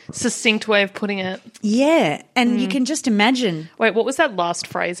 lovely, succinct way of putting it. Yeah, and you can just imagine. Wait, what was that last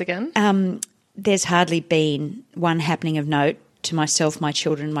phrase again? There's hardly been one happening of note to myself, my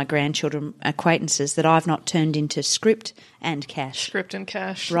children, my grandchildren, acquaintances that I've not turned into script and cash. Script and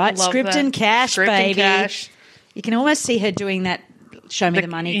cash. Right? Love script that. And cash, script baby. And cash. You can almost see her doing that, show me the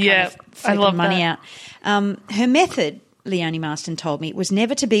money, yeah, I love money that. out. Her method, Leonie Marston told me, was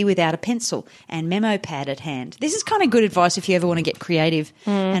never to be without a pencil and memo pad at hand. This is kind of good advice if you ever want to get creative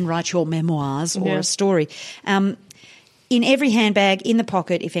and write your memoirs or a story. In every handbag, in the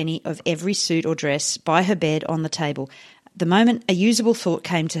pocket, if any, of every suit or dress, by her bed, on the table. The moment a usable thought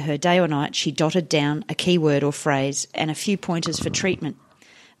came to her, day or night, she dotted down a keyword or phrase and a few pointers for treatment.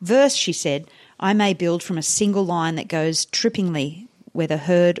 Verse, she said, I may build from a single line that goes trippingly, whether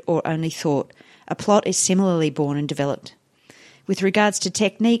heard or only thought. A plot is similarly born and developed. With regards to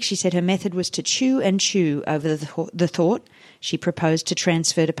technique, she said her method was to chew and chew over the thought she proposed to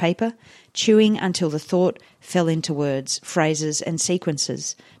transfer to paper, chewing until the thought fell into words, phrases and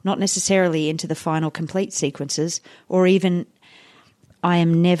sequences, not necessarily into the final complete sequences, or even I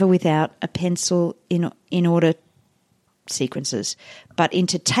am never without a pencil in order sequences, but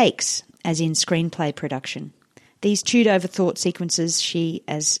into takes, as in screenplay production. These chewed over thought sequences she,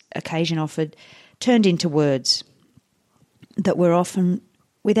 as occasion offered, turned into words that were often,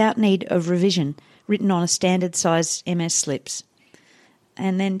 without need of revision, written on a standard-sized MS slips.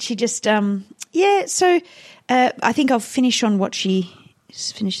 And then she just, I think I'll finish on what she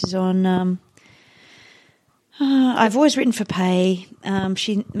finishes on. I've always written for pay.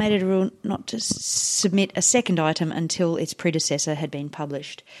 She made it a rule not to submit a second item until its predecessor had been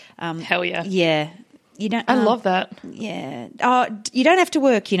published. Hell yeah. Yeah. You don't. I love that. Yeah. Oh, you don't have to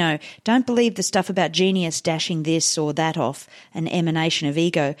work. Don't believe the stuff about genius dashing this or that off, an emanation of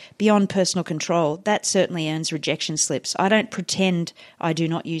ego beyond personal control. That certainly earns rejection slips. I don't pretend I do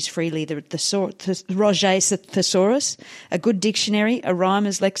not use freely the Roget thesaurus, a good dictionary, a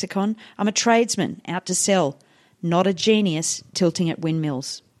rhymer's lexicon. I'm a tradesman out to sell, not a genius tilting at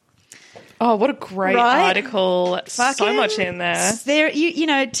windmills. Oh, what a great article. So much in there.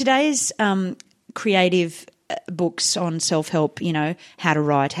 Today's creative books on self-help, how to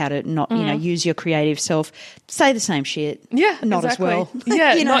write, how to not, use your creative self, say the same shit. Yeah, not exactly. as well.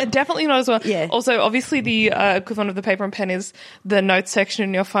 Yeah, definitely not as well. Yeah. Also, obviously the equivalent of the paper and pen is the notes section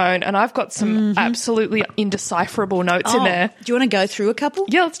in your phone, and I've got some absolutely indecipherable notes in there. Do you want to go through a couple?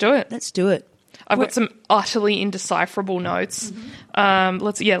 Yeah, let's do it. Let's do it. I've got some utterly indecipherable notes.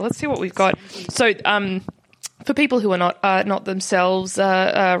 Let's see what we've got. So, for people who are not themselves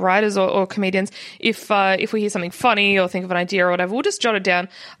writers or comedians, if we hear something funny or think of an idea or whatever, we'll just jot it down.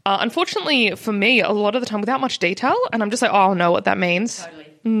 Unfortunately, for me, a lot of the time without much detail, and I'm just like, oh, I know what that means.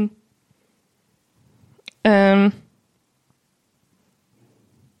 Totally.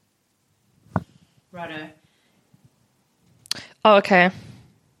 Righto. Oh, okay.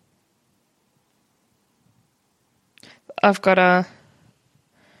 I've got a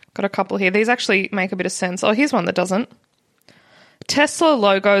couple here. These actually make a bit of sense. Oh, here's one that doesn't. Tesla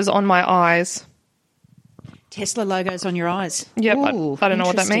logos on my eyes. Tesla logos on your eyes. Yep. Ooh, I don't know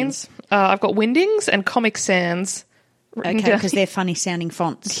what that means. I've got Windings and Comic Sans. Okay, because they're funny sounding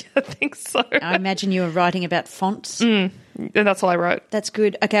fonts. I think so. I imagine you were writing about fonts. And that's all I wrote. That's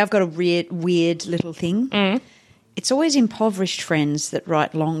good. Okay, I've got a weird little thing. It's always impoverished friends that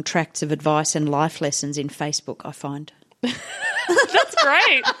write long tracts of advice and life lessons in Facebook, I find. That's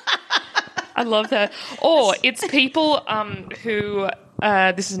great. I love that. Or it's people who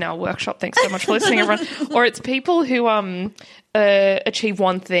this is now a workshop. Thanks so much for listening, everyone. Or it's people who achieve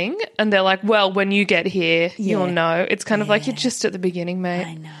one thing and they're like, well, when you get here, you'll know. It's kind of like you're just at the beginning, mate.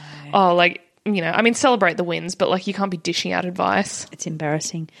 I know. Oh, I mean, celebrate the wins, but you can't be dishing out advice. It's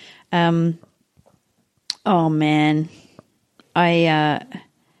embarrassing. Oh man,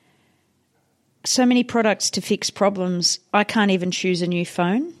 so many products to fix problems. I can't even choose a new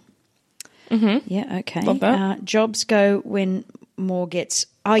phone. Yeah, okay. Love that. Jobs go when more gets...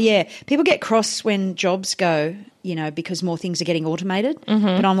 Oh, yeah. People get cross when jobs go, because more things are getting automated.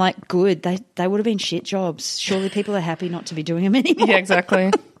 But I'm like, good. They would have been shit jobs. Surely people are happy not to be doing them anymore. Yeah,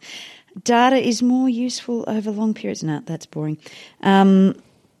 exactly. Data is more useful over long periods. No, that's boring.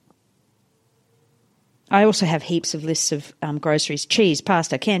 I also have heaps of lists of groceries: cheese,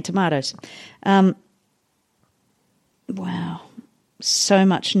 pasta, canned tomatoes. Wow, so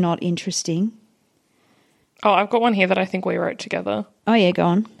much not interesting. Oh, I've got one here that I think we wrote together. Oh yeah, go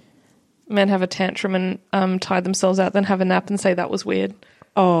on. Men have a tantrum and tie themselves out, then have a nap and say that was weird.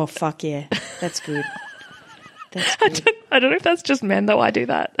 Oh fuck yeah, that's good. That's good. I don't know if that's just men though. I do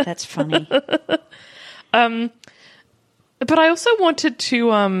that. That's funny. But I also wanted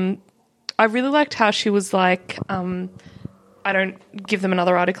to. I really liked how she was like, I don't give them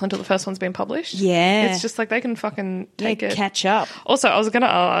another article until the first one's been published. Yeah. It's just like they can fucking take it. Catch up. Also, I was going to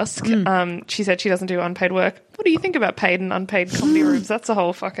ask, she said she doesn't do unpaid work. What do you think about paid and unpaid comedy rooms? That's a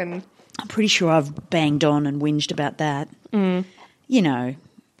whole fucking... I'm pretty sure I've banged on and whinged about that.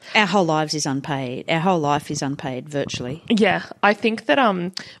 Our whole lives is unpaid. Our whole life is unpaid virtually. Yeah. I think that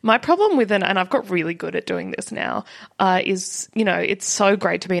my problem with it, and I've got really good at doing this now, is, it's so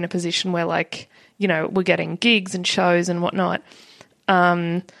great to be in a position where we're getting gigs and shows and whatnot.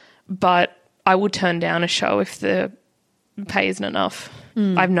 But I would turn down a show if the pay isn't enough.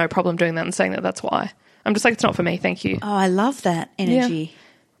 I have no problem doing that and saying that that's why. I'm just like, it's not for me, thank you. Oh, I love that energy.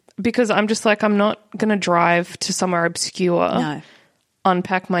 Yeah. Because I'm just like, I'm not going to drive to somewhere obscure. No.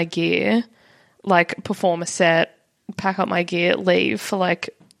 Unpack my gear, perform a set, pack up my gear, leave for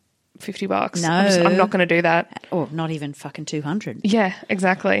 $50. No. I'm not going to do that. Or not even fucking 200. Yeah,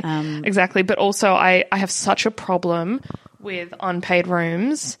 exactly. Exactly. But also I have such a problem with unpaid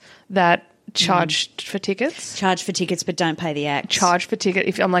rooms that charge for tickets. Charge for tickets but don't pay the acts. Charge for ticket.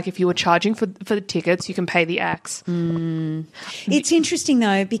 If you were charging for the tickets, you can pay the acts. It's interesting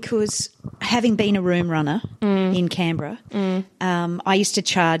though, because having been a room runner in Canberra, I used to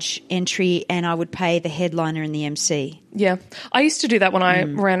charge entry and I would pay the headliner and the MC. Yeah. I used to do that when I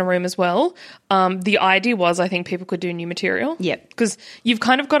ran a room as well. The idea was I think people could do new material. Yep. Because you've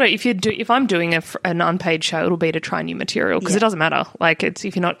kind of got to, if I'm doing an unpaid show, it'll be to try new material because it doesn't matter. It's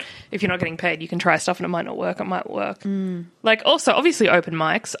if you're not getting paid, you can try stuff and it might not work, it might work. Also, obviously open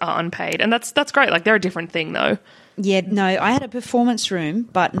mics are unpaid and that's great. They're a different thing though. Yeah, no, I had a performance room,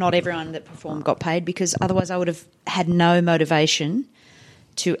 but not everyone that performed got paid, because otherwise I would have had no motivation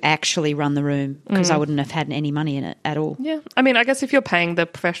to actually run the room, because I wouldn't have had any money in it at all. Yeah. I mean, I guess if you're paying the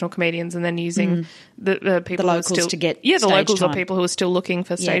professional comedians and then using the people the locals who are still, to get the stage locals time. or people who are still looking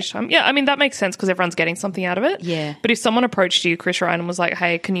for stage time. Yeah, I mean, that makes sense because everyone's getting something out of it. Yeah. But if someone approached you, Chris Ryan, and was like,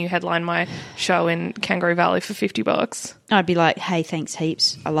 hey, can you headline my show in Kangaroo Valley for $50? I'd be like, hey, thanks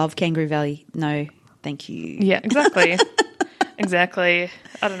heaps. I love Kangaroo Valley. No, thank you. Yeah, exactly. Exactly.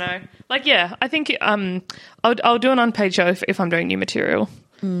 I don't know. Like, yeah, I think I'll do an unpaid show if I'm doing new material.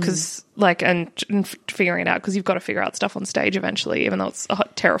 Because, like, and figuring it out, because you've got to figure out stuff on stage eventually, even though it's a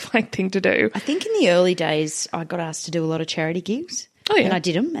terrifying thing to do. I think in the early days, I got asked to do a lot of charity gigs. Oh, yeah. And I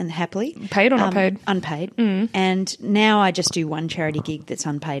did them, and happily. Paid or not paid? Unpaid. And now I just do one charity gig that's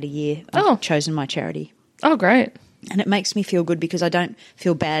unpaid a year. I've chosen my charity. Oh, great. And it makes me feel good because I don't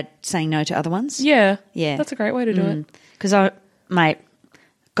feel bad saying no to other ones. Yeah. Yeah. That's a great way to do it. Because mate,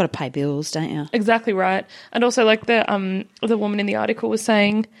 got to pay bills, don't you? Exactly right. And also, like, the woman in the article was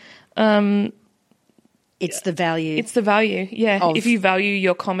saying, it's the value. It's the value, yeah. If you value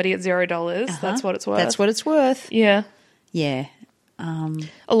your comedy at $0, that's what it's worth. That's what it's worth. Yeah. Yeah.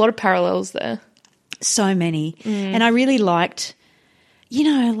 A lot of parallels there. So many. And I really liked,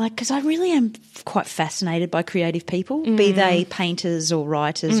 because I really am quite fascinated by creative people, be they painters or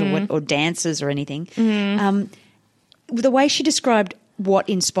writers or dancers or anything. The way she described what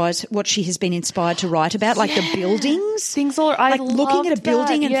she has been inspired to write about, like the buildings. Things all like looking at a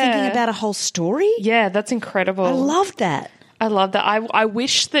building and thinking about a whole story. Yeah, that's incredible. I loved that. I love that. I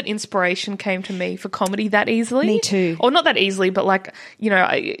wish that inspiration came to me for comedy that easily. Me too. Or not that easily, but like,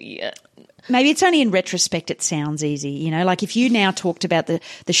 maybe it's only in retrospect it sounds easy, like if you now talked about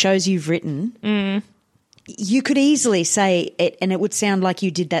the shows you've written, you could easily say it and it would sound like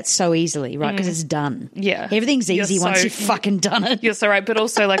you did that so easily, right? Because it's done. Yeah. Everything's easy once you've fucking done it. You're so right. But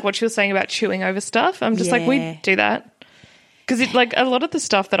also, like, what you were saying about chewing over stuff, I'm just like, we do that. Because, like, a lot of the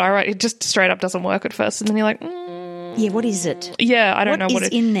stuff that I write, it just straight up doesn't work at first. And then you're like, yeah, what is it? Yeah, I don't know what is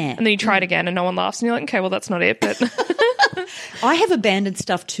in there. And then you try it again and no one laughs. And you're like, okay, well, that's not it. But I have abandoned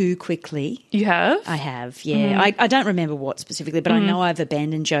stuff too quickly. You have? I have, yeah. I don't remember what specifically, but I know I've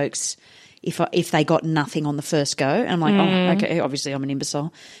abandoned jokes if they got nothing on the first go. And I'm like, oh, okay, obviously I'm an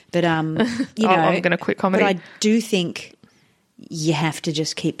imbecile. But, I'm going to quit comedy. But I do think you have to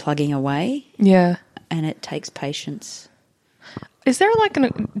just keep plugging away. Yeah. And it takes patience. Is there like do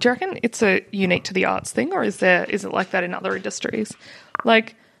you reckon it's a unique to the arts thing, or is it like that in other industries?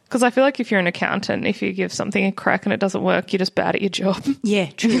 Like, because I feel like if you're an accountant, if you give something a crack and it doesn't work, you're just bad at your job.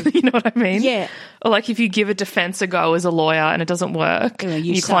 Yeah, true. You know what I mean? Yeah. Or like if you give a defense a go as a lawyer and it doesn't work,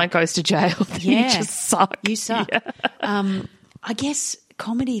 your client goes to jail, then you just suck. You suck. Yeah. I guess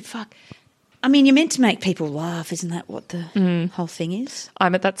comedy, fuck. I mean, you're meant to make people laugh. Isn't that what the whole thing is?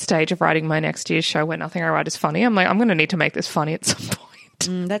 I'm at that stage of writing my next year's show where nothing I write is funny. I'm like, I'm going to need to make this funny at some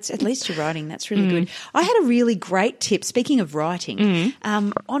point. That's at least you're writing. That's really good. I had a really great tip. Speaking of writing,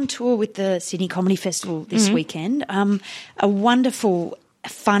 on tour with the Sydney Comedy Festival this weekend, a wonderful,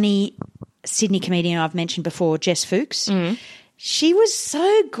 funny Sydney comedian I've mentioned before, Jess Fuchs. She was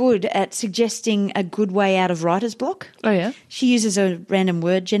so good at suggesting a good way out of writer's block. Oh, yeah? She uses a random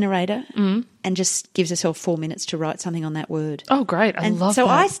word generator and just gives herself 4 minutes to write something on that word. Oh, great. I love that. So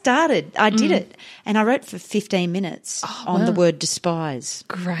I did it, and I wrote for 15 minutes on the word despise.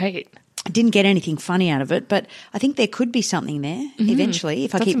 Great. I didn't get anything funny out of it, but I think there could be something there eventually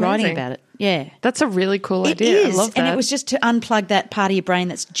if I keep writing about it. Yeah. That's a really cool idea. It is. I love that. And it was just to unplug that part of your brain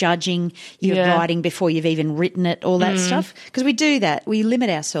that's judging your writing before you've even written it, all that stuff. Because we do that. We limit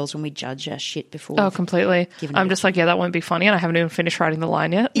ourselves when we judge our shit before. Oh, completely. I'm just like, that won't be funny, and I haven't even finished writing the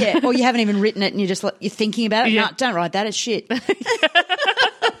line yet. Yeah, or you haven't even written it and you're thinking about it. Yeah. No, don't write that. It's shit.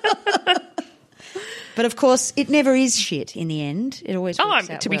 But, of course, it never is shit in the end. It always works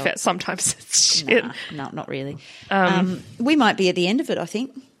out to be fair, sometimes it's shit. No, not really. We might be at the end of it, I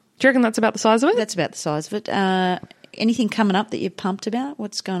think. Do you reckon that's about the size of it? That's about the size of it. Anything coming up that you're pumped about?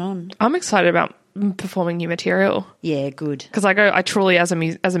 What's going on? I'm excited about performing new material. Yeah, good. Because I truly, as a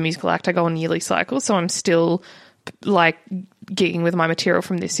musical act, I go on yearly cycles, so I'm still like gigging with my material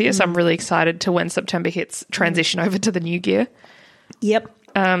from this year. So I'm really excited to, when September hits, transition over to the new gear. Yep.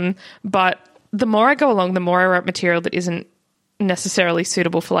 But the more I go along, the more I write material that isn't necessarily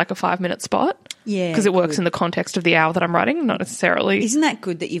suitable for like a 5-minute spot. Yeah. Because it works in the context of the hour that I'm writing, not necessarily. Isn't that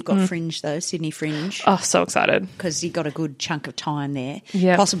good that you've got Fringe though, Sydney Fringe? Oh, so excited. Because you've got a good chunk of time there.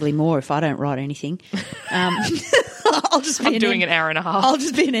 Yeah. Possibly more if I don't write anything. I'm doing an hour and a half. I'll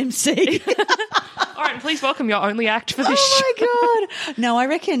just be an MC. All right, and please welcome your only act for this Oh, my God. No, I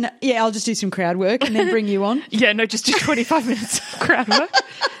reckon, I'll just do some crowd work and then bring you on. Yeah, no, just do 25 minutes of crowd work.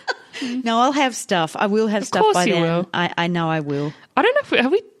 No, I'll have stuff. I will have stuff by then. Of course you will. I know I will. I don't know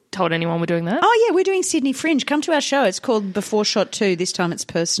have we told anyone we're doing that? Oh, yeah, we're doing Sydney Fringe. Come to our show. It's called Before Shot 2. This time it's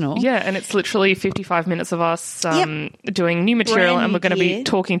personal. Yeah, and it's literally 55 minutes of us doing new material, and we're going to be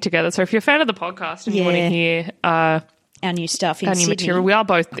talking together. So if you're a fan of the podcast and you want to hear our new stuff in our new Sydney. material, we are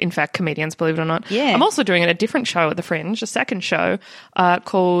both, in fact, comedians, believe it or not. Yeah. I'm also doing a different show at the Fringe, a second show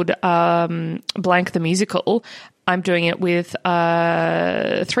called Blank the Musical. I'm doing it with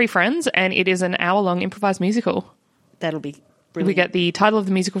 3 friends, and it is an hour-long improvised musical. That'll be brilliant. We get the title of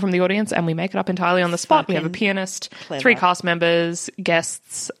the musical from the audience, and we make it up entirely on the spot. We have a pianist, clever. 3 cast members,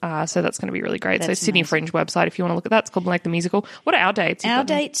 guests, so that's going to be really great. That's so Sydney amazing. Fringe website, if you want to look at that, it's called Blank the Musical. What are our dates? Our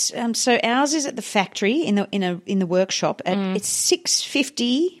dates, so ours is at the factory in the workshop. It's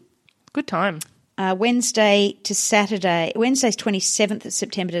 6:50. Good time. Wednesday to Saturday. Wednesday's 27th of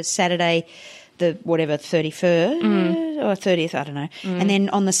September to Saturday, the 31st or 30th, I don't know. And then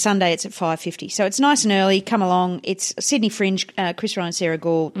on the Sunday it's at 5:50. So it's nice and early. Come along. It's Sydney Fringe, Chris Ryan, Sarah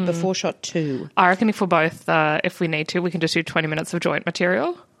Gall, Before Shot 2. I reckon if we're both, if we need to, we can just do 20 minutes of joint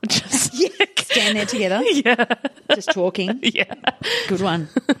material. Just stand there together. Yeah. Just talking. Yeah. Good one.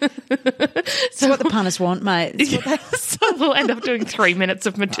 It's what the punters want, mate. So we'll end up doing 3 minutes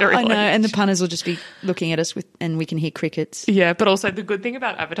of material. I know, and the punters will just be looking at us and we can hear crickets. Yeah, but also the good thing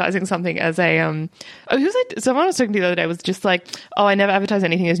about advertising something as a someone I was talking to the other day was just like, I never advertise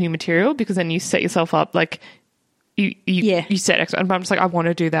anything as new material, because then you set yourself up like you set and I'm just like, I want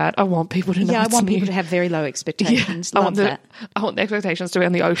to do that. I want people to know. Yeah, I want new. people to have very low expectations. Yeah, Love that. I want the expectations to be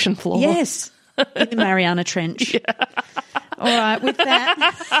on the ocean floor. Yes, in the Mariana Trench. Yeah. All right, with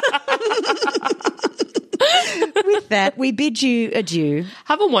that, we bid you adieu.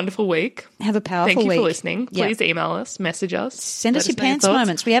 Have a wonderful week. Have a powerful week. Thank you for listening. Please email us, message us. Send us your pants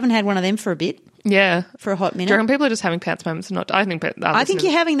moments. We haven't had one of them for a bit. Yeah. For a hot minute. Do you reckon people are just having pants moments and not? I think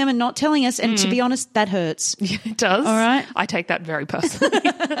you're having them and not telling us, and to be honest, that hurts. Yeah, it does. All right. I take that very personally.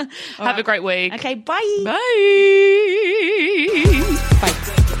 Have a great week. Okay, bye. Bye. Bye.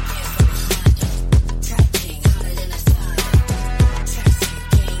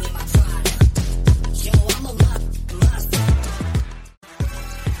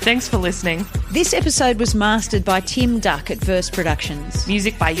 Thanks for listening. This episode was mastered by Tim Duck at Verse Productions.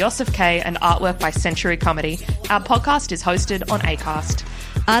 Music by Yosef K and artwork by Century Comedy. Our podcast is hosted on Acast.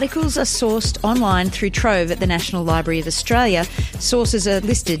 Articles are sourced online through Trove at the National Library of Australia. Sources are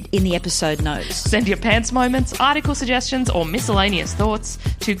listed in the episode notes. Send your pants moments, article suggestions or miscellaneous thoughts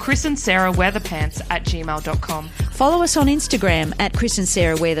to Chris and Sarah Wear the Pants at gmail.com. Follow us on Instagram at Chris and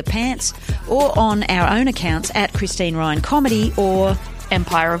Sarah Wear the Pants, or on our own accounts at Christine Ryan Comedy or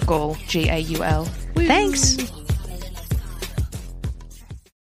Empire of Gaul, GAUL. Thanks.